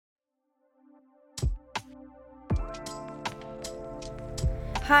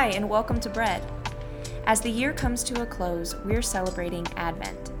Hi, and welcome to Bread. As the year comes to a close, we're celebrating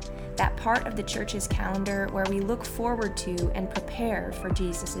Advent, that part of the church's calendar where we look forward to and prepare for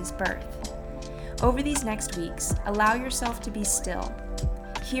Jesus' birth. Over these next weeks, allow yourself to be still.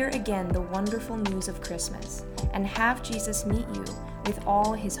 Hear again the wonderful news of Christmas, and have Jesus meet you with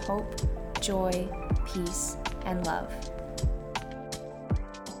all his hope, joy, peace, and love.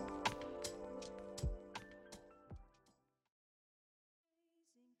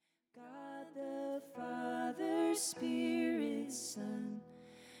 God the Father, Spirit, Son,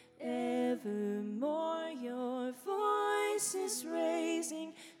 evermore your voice is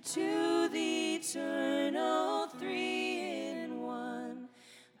raising to the eternal three in one.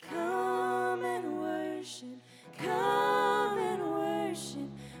 Come and worship,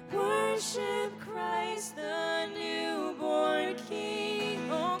 worship Christ the newborn King.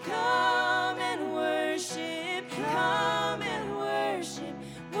 Oh, come and worship,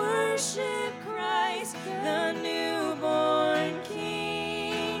 worship Christ the newborn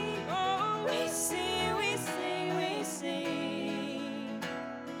King. Oh, we sing,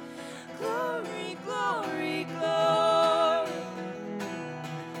 glory, glory, glory.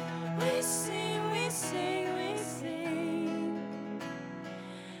 We sing,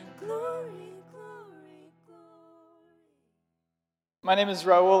 glory, glory, glory. My name is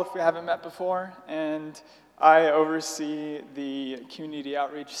Raul, if we haven't met before, and I oversee the community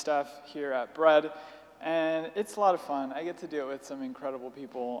outreach stuff here at Bread, and it's a lot of fun. I get to do it with some incredible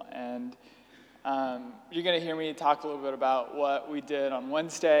people, and you're going to hear me talk a little bit about what we did on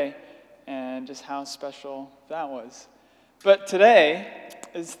Wednesday and just how special that was. But today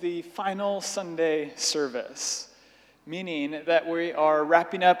is the final Sunday service, meaning that we are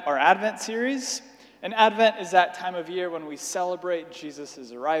wrapping up our Advent series. And Advent is that time of year when we celebrate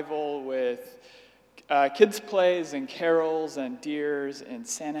Jesus' arrival with kids' plays and carols and deers and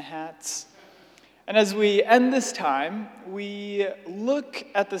Santa hats. And as we end this time, we look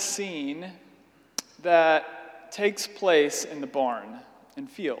at the scene that takes place in the barn and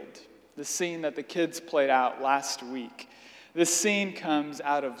field, the scene that the kids played out last week. This scene comes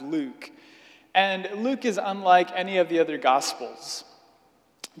out of Luke. And Luke is unlike any of the other Gospels.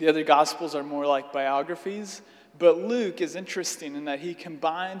 The other Gospels are more like biographies, but Luke is interesting in that he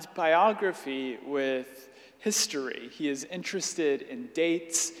combines biography with history. He is interested in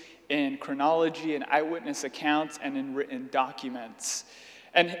dates, in chronology, in eyewitness accounts, and in written documents.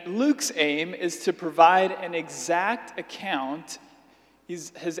 And Luke's aim is to provide an exact account.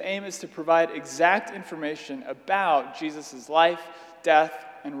 His aim is to provide exact information about Jesus' life, death,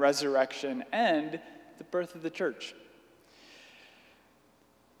 and resurrection, and the birth of the church.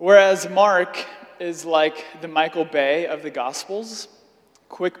 Whereas Mark is like the Michael Bay of the Gospels,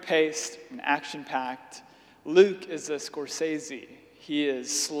 quick-paced and action-packed, Luke is a Scorsese. He is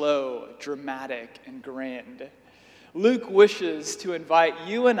slow, dramatic, and grand. Luke wishes to invite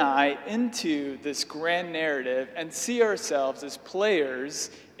you and I into this grand narrative and see ourselves as players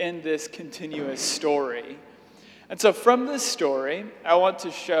in this continuous story. And so from this story, I want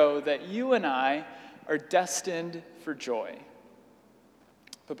to show that you and I are destined for joy.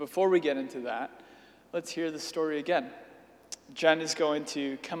 But before we get into that, let's hear the story again. Jen is going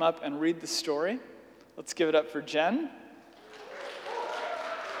to come up and read the story. Let's give it up for Jen.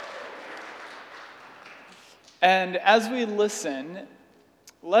 And as we listen,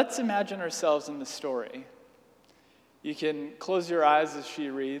 let's imagine ourselves in the story. You can close your eyes as she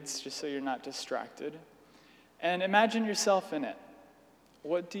reads, just so you're not distracted. And imagine yourself in it.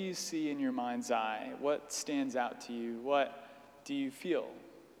 What do you see in your mind's eye? What stands out to you? What do you feel?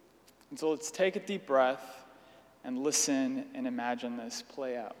 And so let's take a deep breath and listen and imagine this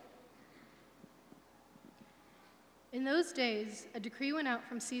play out. In those days, a decree went out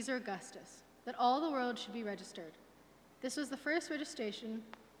from Caesar Augustus that all the world should be registered. This was the first registration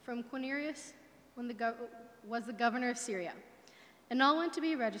from Quirinius when was the governor of Syria. And all went to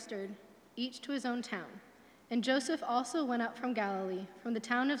be registered, each to his own town. And Joseph also went up from Galilee, from the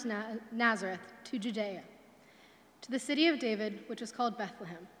town of Nazareth to Judea, to the city of David, which is called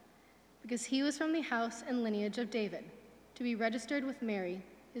Bethlehem, because he was from the house and lineage of David, to be registered with Mary,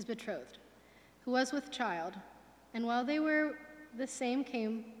 his betrothed, who was with child. And while they were, the same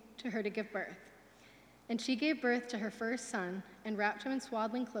came to her to give birth. And she gave birth to her first son, and wrapped him in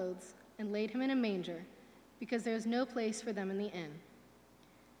swaddling clothes, and laid him in a manger, because there was no place for them in the inn.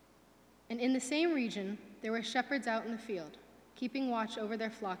 And in the same region there were shepherds out in the field, keeping watch over their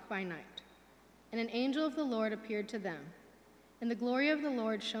flock by night. And an angel of the Lord appeared to them, and the glory of the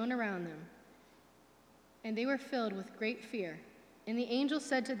Lord shone around them, and they were filled with great fear. And the angel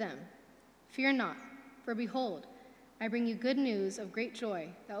said to them, "Fear not, for behold, I bring you good news of great joy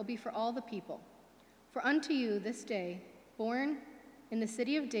that will be for all the people. For unto you this day, born in the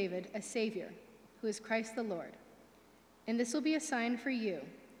city of David, a Savior, who is Christ the Lord. And this will be a sign for you.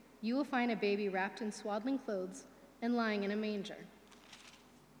 You will find a baby wrapped in swaddling clothes and lying in a manger.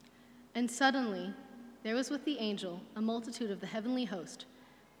 And suddenly there was with the angel a multitude of the heavenly host,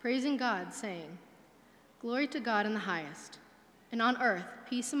 praising God, saying, Glory to God in the highest, and on earth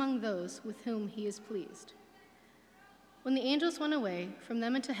peace among those with whom he is pleased. When the angels went away from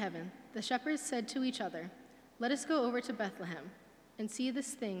them into heaven, the shepherds said to each other, Let us go over to Bethlehem and see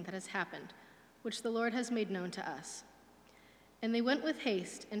this thing that has happened, which the Lord has made known to us. And they went with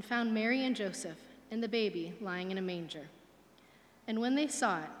haste and found Mary and Joseph and the baby lying in a manger. And when they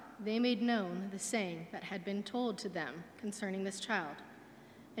saw it, they made known the saying that had been told to them concerning this child.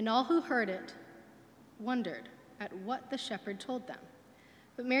 And all who heard it wondered at what the shepherd told them.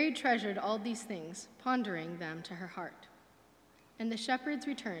 But Mary treasured all these things, pondering them to her heart. And the shepherds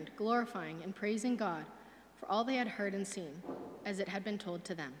returned, glorifying and praising God for all they had heard and seen, as it had been told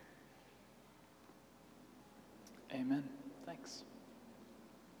to them. Amen. Thanks.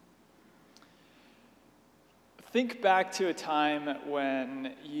 Think back to a time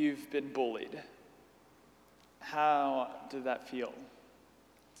when you've been bullied. How did that feel?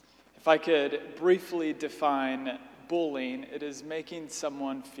 If I could briefly define bullying, it is making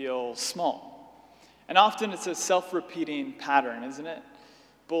someone feel small. And often it's a self-repeating pattern, isn't it?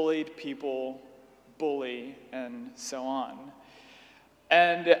 Bullied people bully, and so on.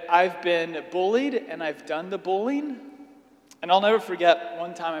 And I've been bullied, and I've done the bullying. And I'll never forget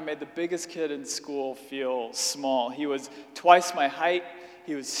one time I made the biggest kid in school feel small. He was twice my height,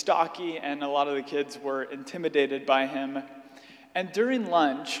 he was stocky, and a lot of the kids were intimidated by him. And during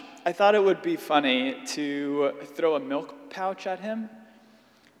lunch, I thought it would be funny to throw a milk pouch at him.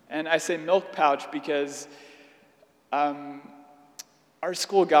 And I say milk pouch because our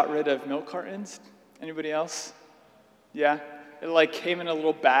school got rid of milk cartons. Anybody else? Yeah? It came in a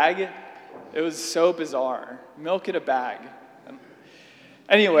little bag. It was so bizarre. Milk in a bag.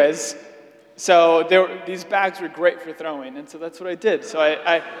 Anyways, so these bags were great for throwing, and so that's what I did. So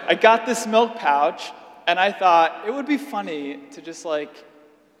I got this milk pouch, and I thought it would be funny to just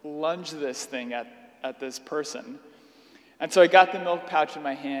lunge this thing at this person. And so I got the milk pouch in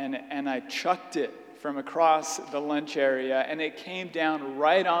my hand, and I chucked it from across the lunch area, and it came down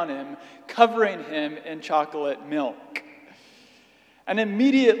right on him, covering him in chocolate milk. And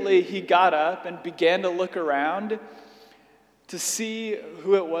immediately he got up and began to look around to see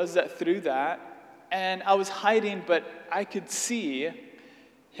who it was that threw that. And I was hiding, but I could see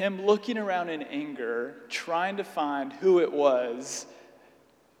him looking around in anger, trying to find who it was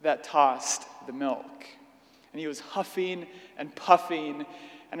that tossed the milk. And he was huffing and puffing,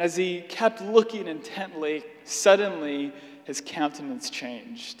 and as he kept looking intently, suddenly his countenance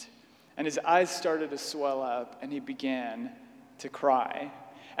changed, and his eyes started to swell up, and he began to cry.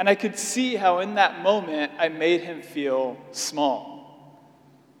 And I could see how in that moment I made him feel small.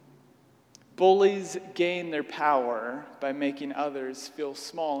 Bullies gain their power by making others feel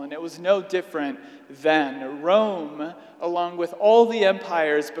small, and it was no different then. Rome, along with all the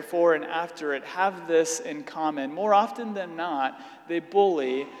empires before and after it, have this in common. More often than not, they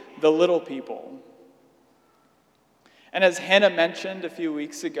bully the little people. And as Hannah mentioned a few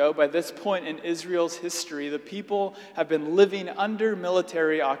weeks ago, by this point in Israel's history, the people have been living under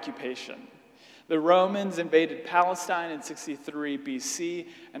military occupation. The Romans invaded Palestine in 63 BC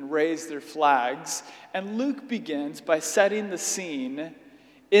and raised their flags. And Luke begins by setting the scene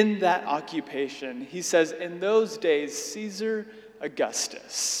in that occupation. He says, in those days, Caesar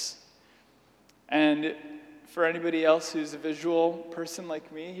Augustus. And for anybody else who's a visual person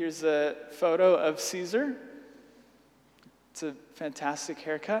like me, here's a photo of Caesar. It's a fantastic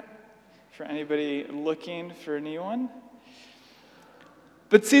haircut for anybody looking for a new one.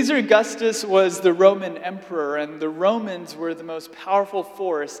 But Caesar Augustus was the Roman emperor, and the Romans were the most powerful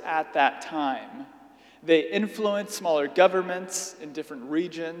force at that time. They influenced smaller governments in different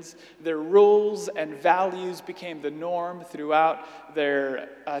regions. Their rules and values became the norm throughout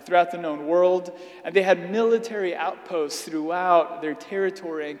the known world, and they had military outposts throughout their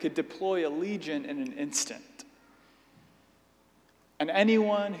territory and could deploy a legion in an instant. And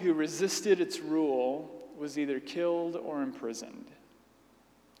anyone who resisted its rule was either killed or imprisoned.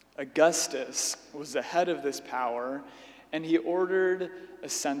 Augustus was the head of this power, and he ordered a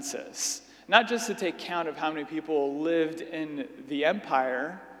census, not just to take count of how many people lived in the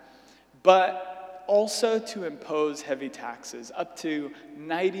empire, but also to impose heavy taxes, up to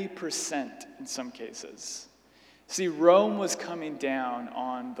 90% in some cases. See, Rome was coming down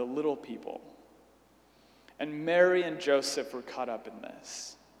on the little people. And Mary and Joseph were caught up in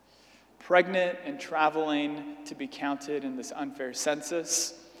this. Pregnant and traveling to be counted in this unfair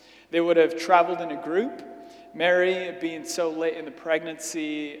census. They would have traveled in a group. Mary, being so late in the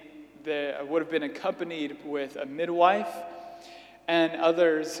pregnancy, they would have been accompanied with a midwife and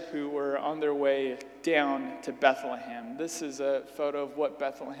others who were on their way down to Bethlehem. This is a photo of what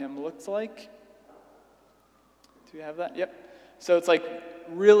Bethlehem looks like. Do we have that? Yep. So it's like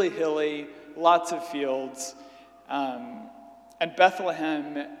really hilly, lots of fields. And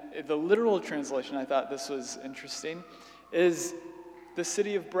Bethlehem, the literal translation, I thought this was interesting, is the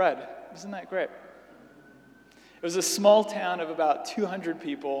city of bread. Isn't that great? It was a small town of about 200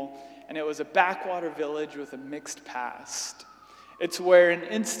 people, and it was a backwater village with a mixed past. It's where an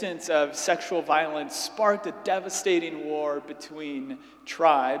instance of sexual violence sparked a devastating war between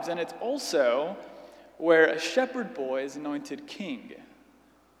tribes, and it's also where a shepherd boy is anointed king.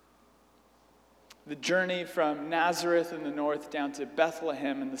 The journey from Nazareth in the north down to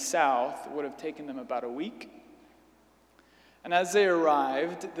Bethlehem in the south would have taken them about a week. And as they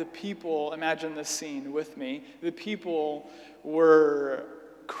arrived, the people, imagine this scene with me, the people were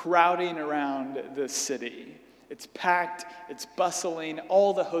crowding around the city. It's packed, it's bustling,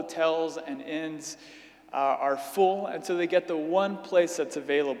 all the hotels and inns are full, and so they get the one place that's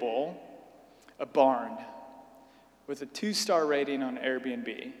available, a barn, with a 2-star rating on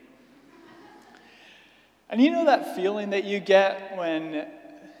Airbnb. And you know that feeling that you get when,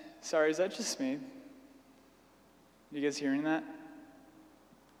 sorry, is that just me? You guys hearing that?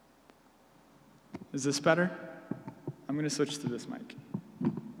 Is this better? I'm going to switch to this mic.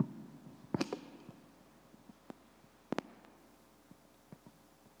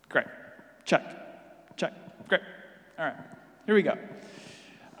 Great. Check. Great. All right. Here we go.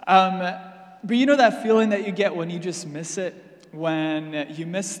 But you know that feeling that you get when you just miss it? When you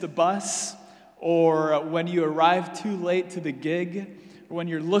miss the bus, or when you arrive too late to the gig, or when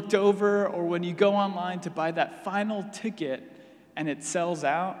you're looked over, or when you go online to buy that final ticket and it sells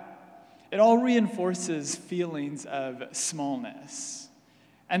out. It all reinforces feelings of smallness.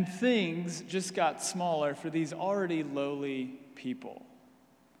 And things just got smaller for these already lowly people.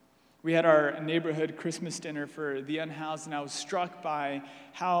 We had our neighborhood Christmas dinner for the unhoused, and I was struck by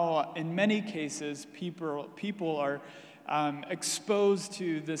how, in many cases, people are exposed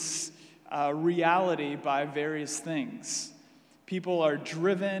to this reality by various things. People are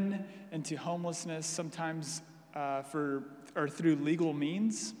driven into homelessness, sometimes through legal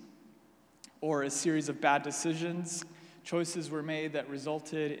means, or a series of bad decisions. Choices were made that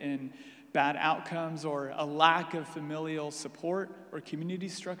resulted in bad outcomes, or a lack of familial support or community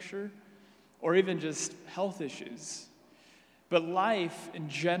structure, or even just health issues. But life in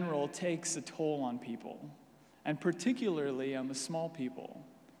general takes a toll on people, and particularly on the small people.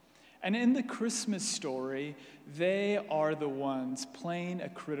 And in the Christmas story, they are the ones playing a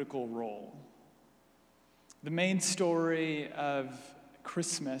critical role. The main story of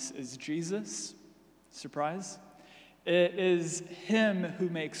Christmas is Jesus. Surprise? It is him who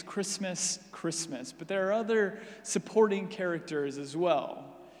makes Christmas Christmas, but there are other supporting characters as well.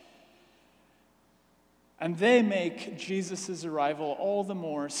 And they make Jesus' arrival all the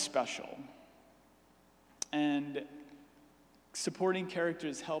more special. And supporting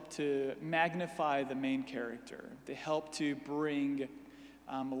characters help to magnify the main character. They help to bring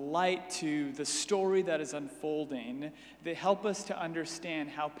light to the story that is unfolding. They help us to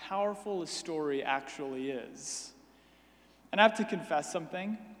understand how powerful a story actually is. And I have to confess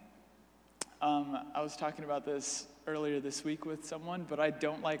something. I was talking about this earlier this week with someone, but I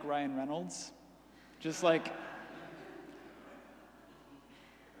don't like Ryan Reynolds. Just like,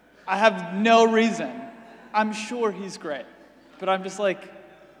 I have no reason. I'm sure he's great, but I'm just like,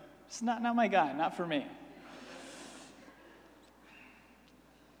 it's not my guy, not for me.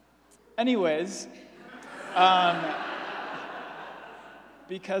 Anyways,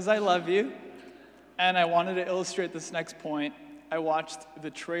 because I love you, and I wanted to illustrate this next point, I watched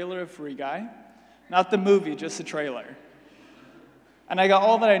the trailer of Free Guy. Not the movie, just the trailer. And I got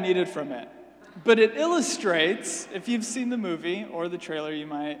all that I needed from it. But it illustrates, if you've seen the movie or the trailer, you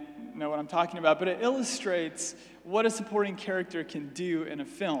might know what I'm talking about, but it illustrates what a supporting character can do in a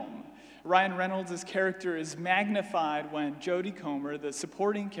film. Ryan Reynolds' character is magnified when Jodie Comer, the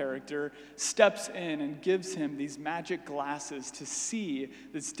supporting character, steps in and gives him these magic glasses to see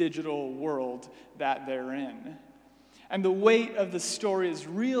this digital world that they're in. And the weight of the story is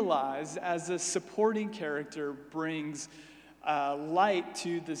realized as the supporting character brings light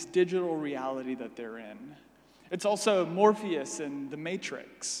to this digital reality that they're in. It's also Morpheus in The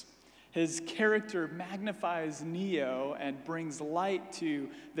Matrix. His character magnifies Neo and brings light to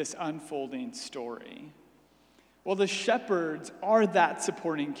this unfolding story. Well, the shepherds are that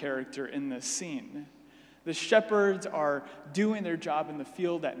supporting character in this scene. The shepherds are doing their job in the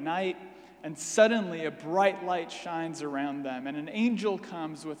field at night, and suddenly a bright light shines around them, and an angel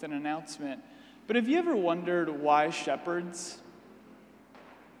comes with an announcement. But have you ever wondered why shepherds?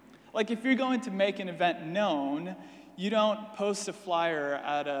 Like, if you're going to make an event known, you don't post a flyer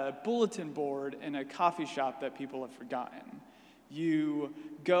at a bulletin board in a coffee shop that people have forgotten. You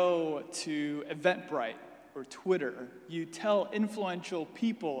go to Eventbrite or Twitter. You tell influential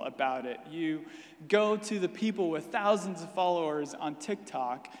people about it. You go to the people with thousands of followers on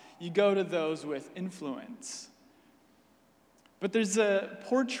TikTok. You go to those with influence. But there's a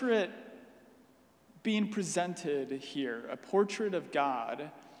portrait being presented here, a portrait of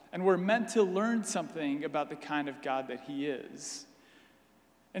God, and we're meant to learn something about the kind of God that he is.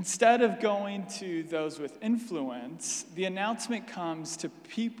 Instead of going to those with influence, the announcement comes to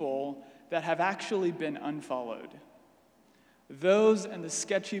people that have actually been unfollowed. Those in the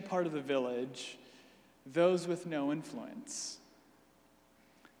sketchy part of the village, those with no influence.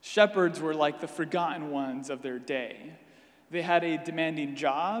 Shepherds were like the forgotten ones of their day. They had a demanding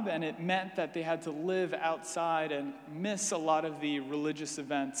job, and it meant that they had to live outside and miss a lot of the religious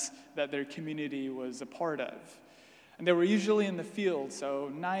events that their community was a part of. And they were usually in the field,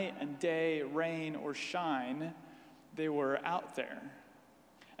 so night and day, rain or shine, they were out there.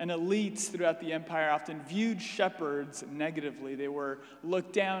 And elites throughout the empire often viewed shepherds negatively. They were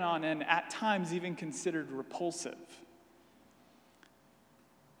looked down on and at times even considered repulsive.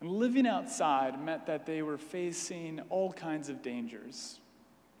 And living outside meant that they were facing all kinds of dangers.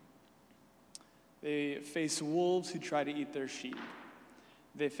 They face wolves who try to eat their sheep.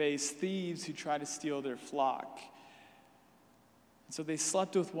 They face thieves who try to steal their flock. And so they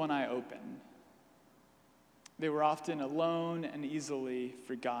slept with one eye open. They were often alone and easily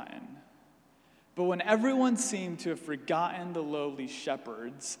forgotten. But when everyone seemed to have forgotten the lowly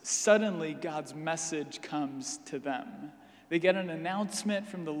shepherds, suddenly God's message comes to them. They get an announcement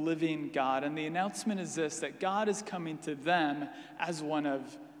from the living God, and the announcement is this, that God is coming to them as one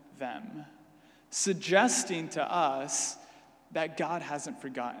of them, suggesting to us that God hasn't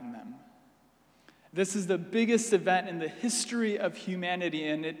forgotten them. This is the biggest event in the history of humanity,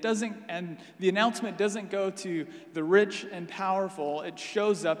 and the announcement doesn't go to the rich and powerful, it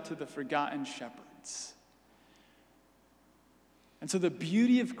shows up to the forgotten shepherds. And so the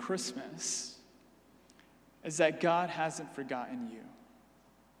beauty of Christmas is that God hasn't forgotten you.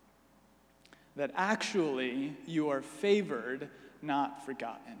 That actually you are favored, not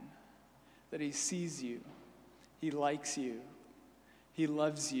forgotten. That he sees you, he likes you, he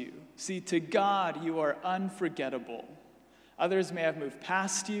loves you. See, to God you are unforgettable. Others may have moved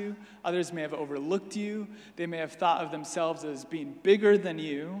past you, others may have overlooked you, they may have thought of themselves as being bigger than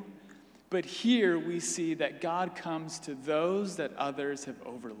you, but here we see that God comes to those that others have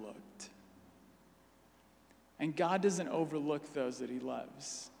overlooked. And God doesn't overlook those that he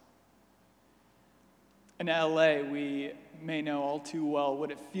loves. In LA, we may know all too well what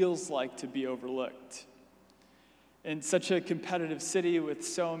it feels like to be overlooked. In such a competitive city with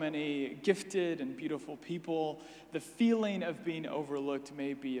so many gifted and beautiful people, the feeling of being overlooked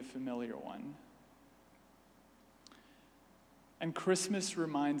may be a familiar one. And Christmas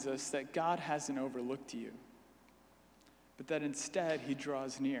reminds us that God hasn't overlooked you, but that instead he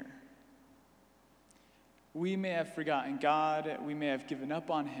draws near. We may have forgotten God, we may have given up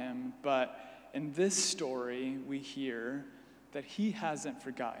on him, but in this story we hear that he hasn't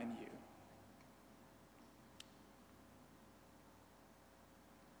forgotten you.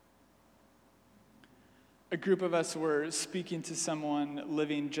 A group of us were speaking to someone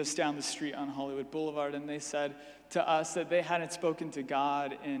living just down the street on Hollywood Boulevard, and they said to us that they hadn't spoken to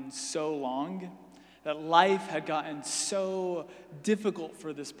God in so long, that life had gotten so difficult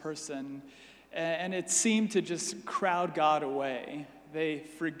for this person, and it seemed to just crowd God away. They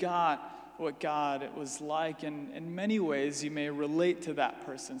forgot what God was like, and in many ways you may relate to that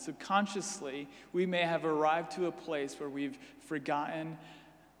person. Subconsciously, we may have arrived to a place where we've forgotten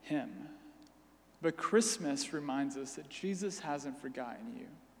him. But Christmas reminds us that Jesus hasn't forgotten you.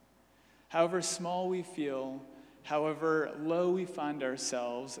 However small we feel, however low we find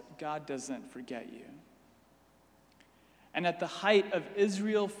ourselves, God doesn't forget you. And at the height of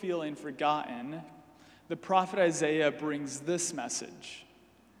Israel feeling forgotten, the prophet Isaiah brings this message.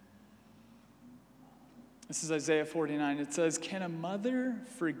 This is Isaiah 49. It says, "Can a mother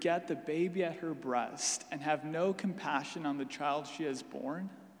forget the baby at her breast and have no compassion on the child she has born?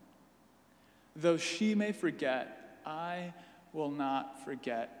 Though she may forget, I will not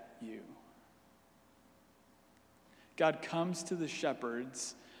forget you." God comes to the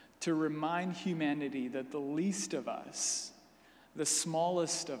shepherds to remind humanity that the least of us, the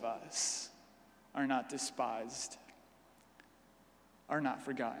smallest of us, are not despised, are not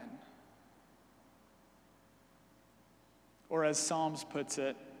forgotten. Or as Psalms puts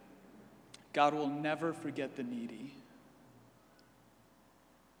it, God will never forget the needy.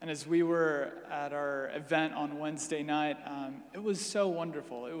 And as we were at our event on Wednesday night, it was so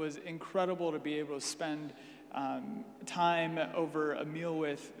wonderful. It was incredible to be able to spend time over a meal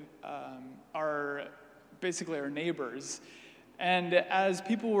with our neighbors. And as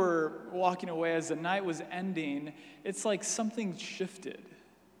people were walking away, as the night was ending, it's like something shifted.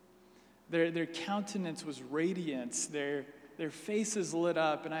 Their countenance was radiance. Their faces lit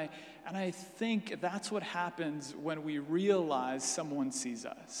up. And I think that's what happens when we realize someone sees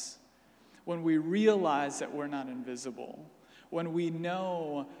us. When we realize that we're not invisible. When we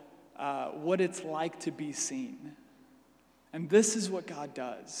know what it's like to be seen. And this is what God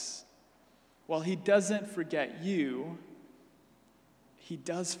does. While he doesn't forget you, he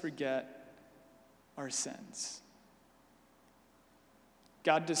does forget our sins.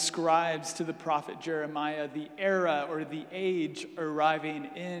 God describes to the prophet Jeremiah the era or the age arriving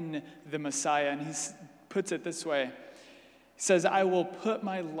in the Messiah, and he puts it this way. He says, I will put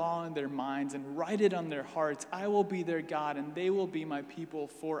my law in their minds and write it on their hearts. I will be their God, and they will be my people,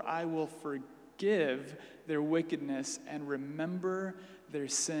 for I will forgive their wickedness and remember their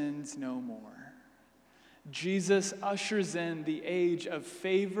sins no more. Jesus ushers in the age of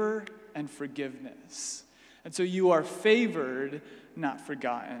favor and forgiveness. And so you are favored, not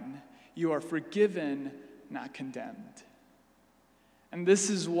forgotten. You are forgiven, not condemned. And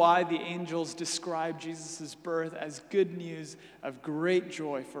this is why the angels describe Jesus' birth as good news of great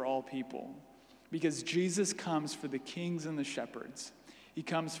joy for all people. Because Jesus comes for the kings and the shepherds. He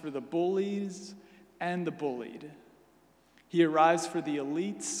comes for the bullies and the bullied. He arrives for the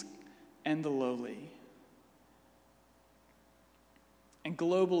elites and the lowly. And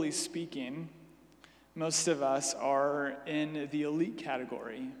globally speaking, most of us are in the elite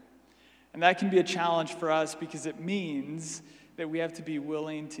category. And that can be a challenge for us because it means that we have to be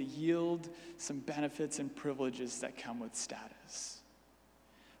willing to yield some benefits and privileges that come with status.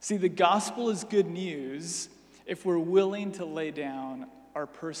 See, the gospel is good news if we're willing to lay down our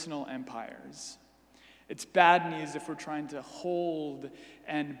personal empires. It's bad news if we're trying to hold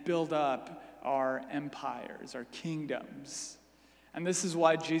and build up our empires, our kingdoms. And this is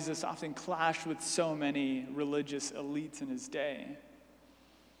why Jesus often clashed with so many religious elites in his day.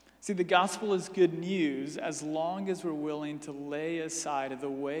 See, the gospel is good news as long as we're willing to lay aside the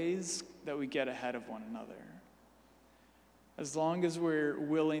ways that we get ahead of one another. As long as we're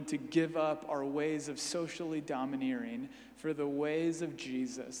willing to give up our ways of socially domineering for the ways of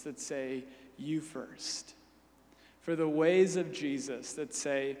Jesus that say, you first. For the ways of Jesus that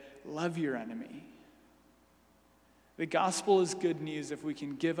say, love your enemy. The gospel is good news if we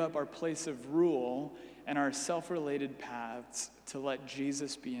can give up our place of rule and our self-related paths to let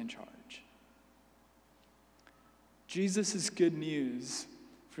Jesus be in charge. Jesus is good news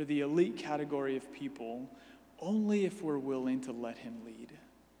for the elite category of people only if we're willing to let him lead.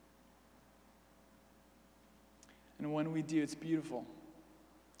 And when we do, it's beautiful.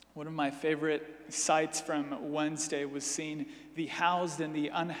 One of my favorite sights from Wednesday was seeing the housed and the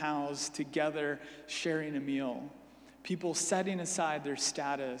unhoused together sharing a meal. People setting aside their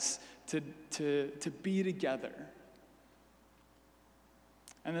status to be together.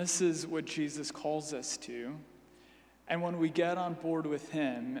 And this is what Jesus calls us to. And when we get on board with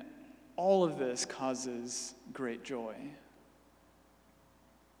him, all of this causes great joy.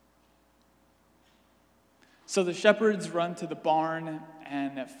 So the shepherds run to the barn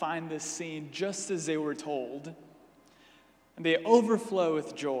and find this scene just as they were told. And they overflow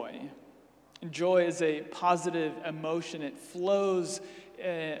with joy. And joy is a positive emotion. It flows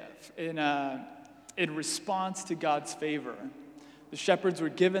in response to God's favor. The shepherds were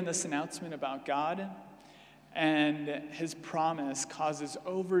given this announcement about God, and his promise causes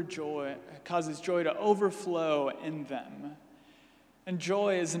joy to overflow in them. And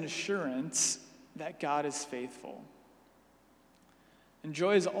joy is an assurance that God is faithful. And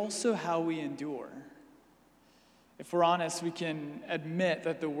joy is also how we endure. If we're honest, we can admit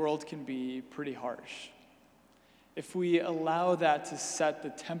that the world can be pretty harsh. If we allow that to set the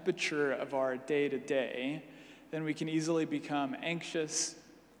temperature of our day-to-day, then we can easily become anxious,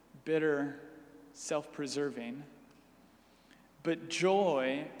 bitter, self-preserving. But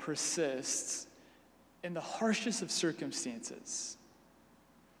joy persists in the harshest of circumstances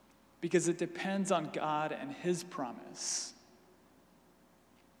because it depends on God and his promise.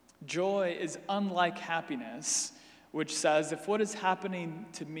 Joy is unlike happiness, which says, if what is happening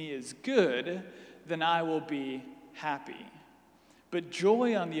to me is good, then I will be happy. But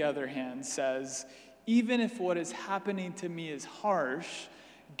joy, on the other hand, says, even if what is happening to me is harsh,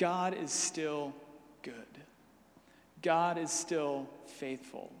 God is still good. God is still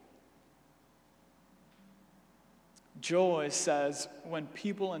faithful. Joy says, when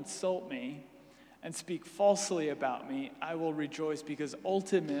people insult me and speak falsely about me, I will rejoice because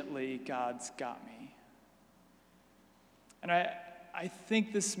ultimately God's got me. And I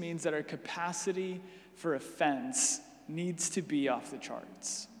think this means that our capacity for offense needs to be off the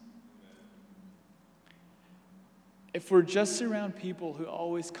charts. If we're just around people who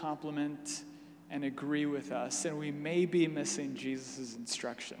always compliment and agree with us, then we may be missing Jesus'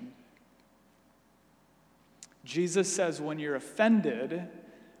 instruction. Jesus says, when you're offended,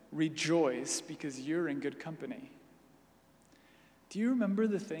 rejoice because you're in good company. Do you remember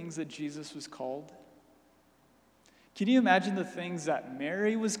the things that Jesus was called? Can you imagine the things that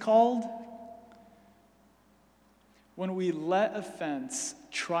Mary was called? When we let offense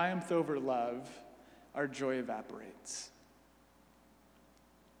triumph over love, our joy evaporates.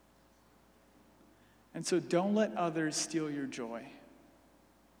 And so don't let others steal your joy.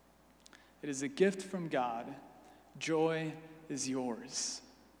 It is a gift from God. Joy is yours.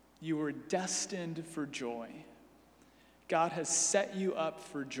 You were destined for joy. God has set you up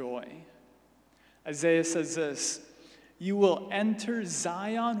for joy. Isaiah says this, you will enter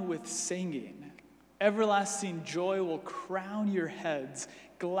Zion with singing. Everlasting joy will crown your heads.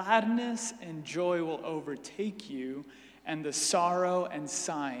 Gladness and joy will overtake you, and the sorrow and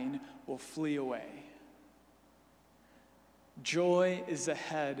sighing will flee away. Joy is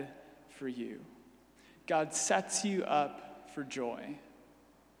ahead for you. God sets you up for joy.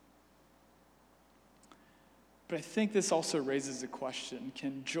 But I think this also raises a question.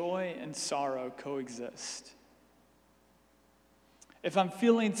 Can joy and sorrow coexist? If I'm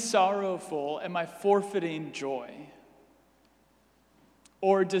feeling sorrowful, am I forfeiting joy?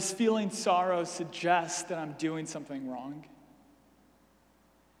 Or does feeling sorrow suggest that I'm doing something wrong?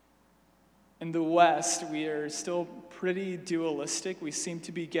 In the West, we are still pretty dualistic. We seem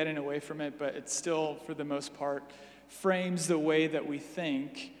to be getting away from it, but it still, for the most part, frames the way that we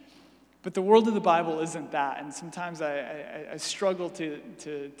think. But the world of the Bible isn't that, and sometimes I struggle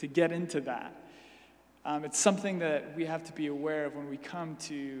to get into that. It's something that we have to be aware of when we come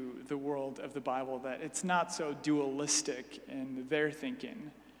to the world of the Bible, that it's not so dualistic in their thinking.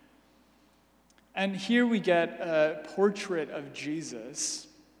 And here we get a portrait of Jesus,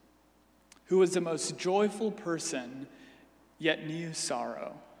 who was the most joyful person, yet knew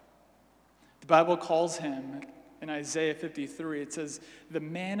sorrow. The Bible calls him, in Isaiah 53, it says, the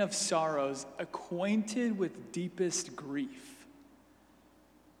man of sorrows, acquainted with deepest grief.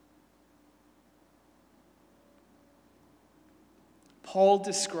 Paul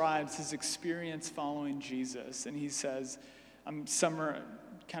describes his experience following Jesus, and he says, I'm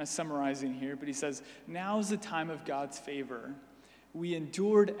kind of summarizing here, but he says, now is the time of God's favor. We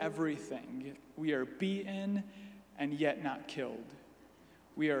endured everything. We are beaten and yet not killed.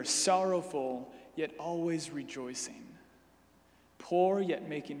 We are sorrowful, yet always rejoicing. Poor, yet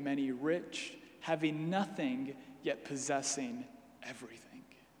making many rich. Having nothing, yet possessing everything.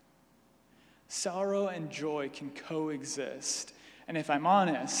 Sorrow and joy can coexist. And if I'm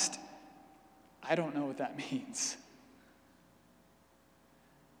honest, I don't know what that means.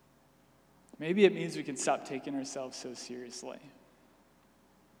 Maybe it means we can stop taking ourselves so seriously.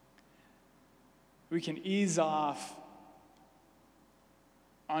 We can ease off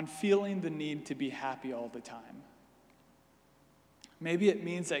on feeling the need to be happy all the time. Maybe it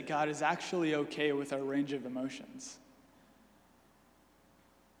means that God is actually okay with our range of emotions.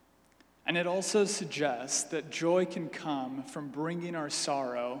 And it also suggests that joy can come from bringing our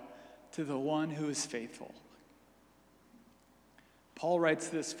sorrow to the one who is faithful. Paul writes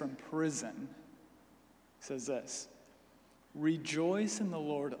this from prison. He says this, rejoice in the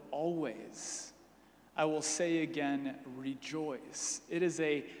Lord always. I will say again, rejoice. It is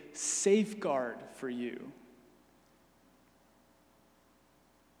a safeguard for you.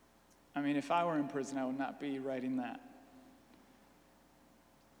 I mean, if I were in prison, I would not be writing that.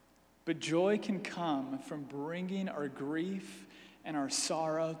 But joy can come from bringing our grief and our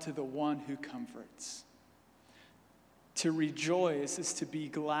sorrow to the one who comforts. To rejoice is to be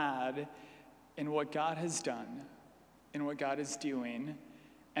glad in what God has done, in what God is doing,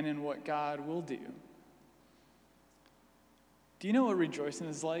 and in what God will do. Do you know what rejoicing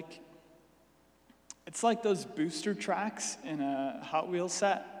is like? It's like those booster tracks in a Hot Wheels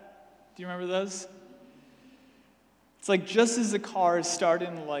set. Do you remember those? It's like just as the car is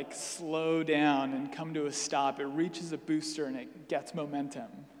starting to like slow down and come to a stop, it reaches a booster and it gets momentum.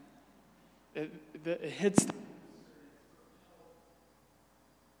 It hits.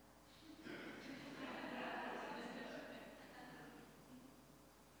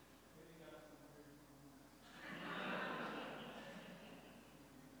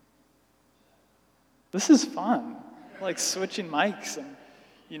 This is fun, like switching mics, and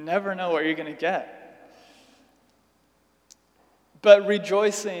you never know what you're going to get. But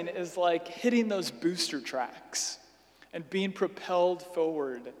rejoicing is like hitting those booster tracks and being propelled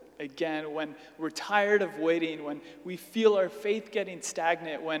forward again when we're tired of waiting, when we feel our faith getting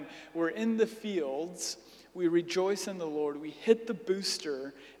stagnant, when we're in the fields, we rejoice in the Lord, we hit the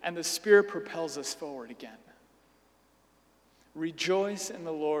booster, and the Spirit propels us forward again. Rejoice in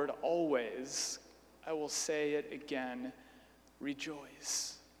the Lord always. I will say it again,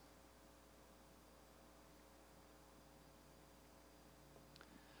 rejoice.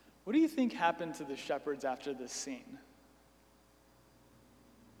 What do you think happened to the shepherds after this scene?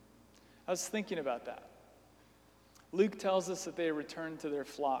 I was thinking about that. Luke tells us that they returned to their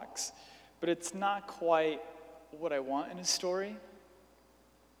flocks, but it's not quite what I want in a story.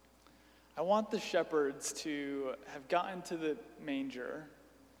 I want the shepherds to have gotten to the manger,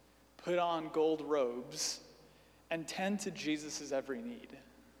 put on gold robes, and tend to Jesus' every need.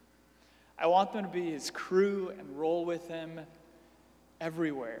 I want them to be his crew and roll with him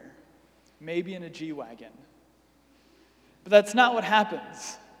everywhere, maybe in a G-Wagon. But that's not what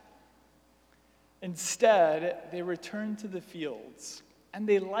happens. Instead, they return to the fields, and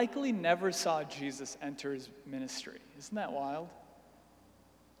they likely never saw Jesus enter his ministry. Isn't that wild?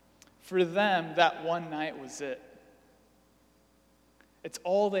 For them, that one night was it. It's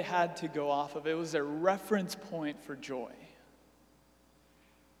all they had to go off of. It was a reference point for joy.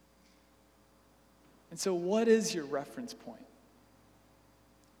 And so what is your reference point?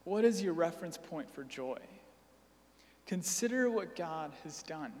 What is your reference point for joy? Consider what God has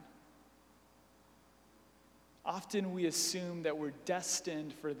done. Often we assume that we're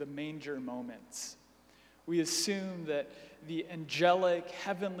destined for the manger moments. We assume that the angelic,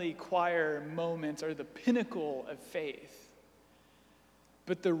 heavenly choir moments are the pinnacle of faith.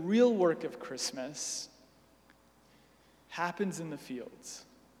 But the real work of Christmas happens in the fields,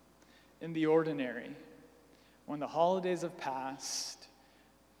 in the ordinary, when the holidays have passed,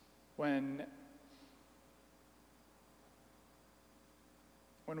 when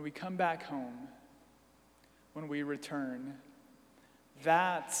we come back home, when we return.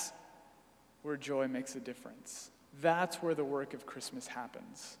 That's where joy makes a difference. That's where the work of Christmas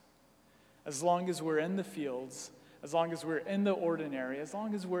happens. As long as we're in the fields, as long as we're in the ordinary, as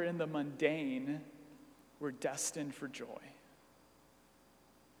long as we're in the mundane, we're destined for joy.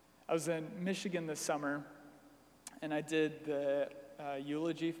 I was in Michigan this summer, and I did the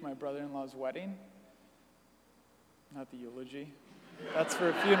eulogy for my brother-in-law's wedding. Not the eulogy. That's for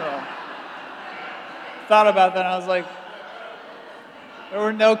a funeral. Thought about that, and I was like, there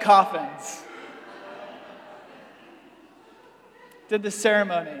were no coffins. Did the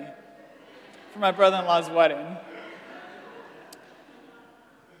ceremony for my brother-in-law's wedding.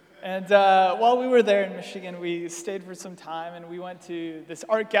 And while we were there in Michigan, we stayed for some time, and we went to this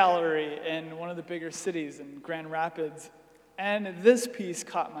art gallery in one of the bigger cities in Grand Rapids. And this piece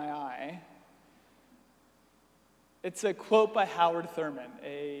caught my eye. It's a quote by Howard Thurman,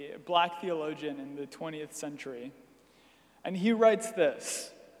 a black theologian in the 20th century. And he writes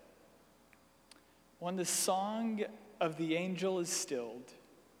this: "When the song of the angel is stilled,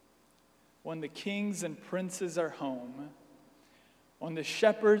 when the kings and princes are home, when the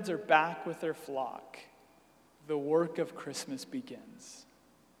shepherds are back with their flock, the work of Christmas begins.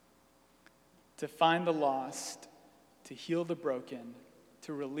 To find the lost, to heal the broken,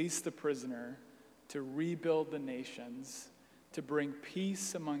 to release the prisoner, to rebuild the nations, to bring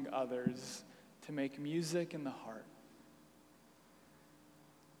peace among others, to make music in the heart."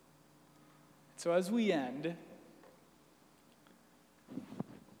 So as we end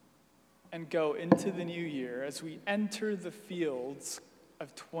and go into the new year, as we enter the fields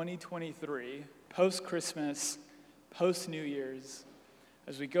of 2023, post-Christmas, post-New Year's,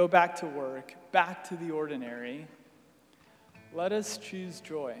 as we go back to work, back to the ordinary, let us choose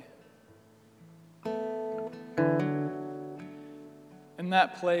joy. In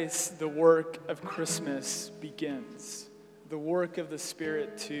that place, the work of Christmas begins. The work of the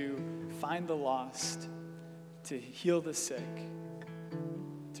Spirit to find the lost, to heal the sick,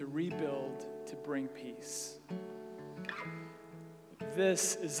 to rebuild, to bring peace.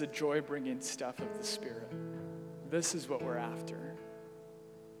 This is the joy-bringing stuff of the Spirit. This is what we're after.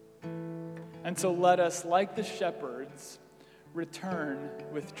 And so let us, like the shepherds, return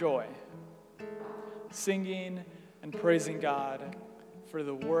with joy, singing and praising God for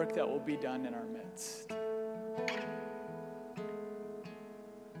the work that will be done in our midst.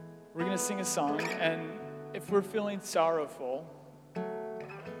 We're going to sing a song, and if we're feeling sorrowful,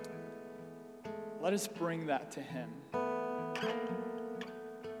 let us bring that to Him.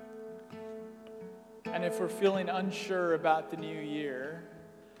 And if we're feeling unsure about the new year,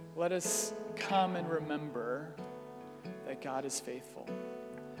 let us come and remember that God is faithful,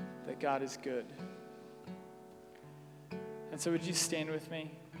 that God is good. And so would you stand with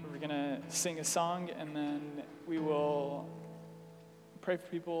me? We're going to sing a song, and then we will pray for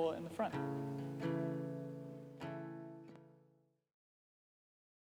people in the front.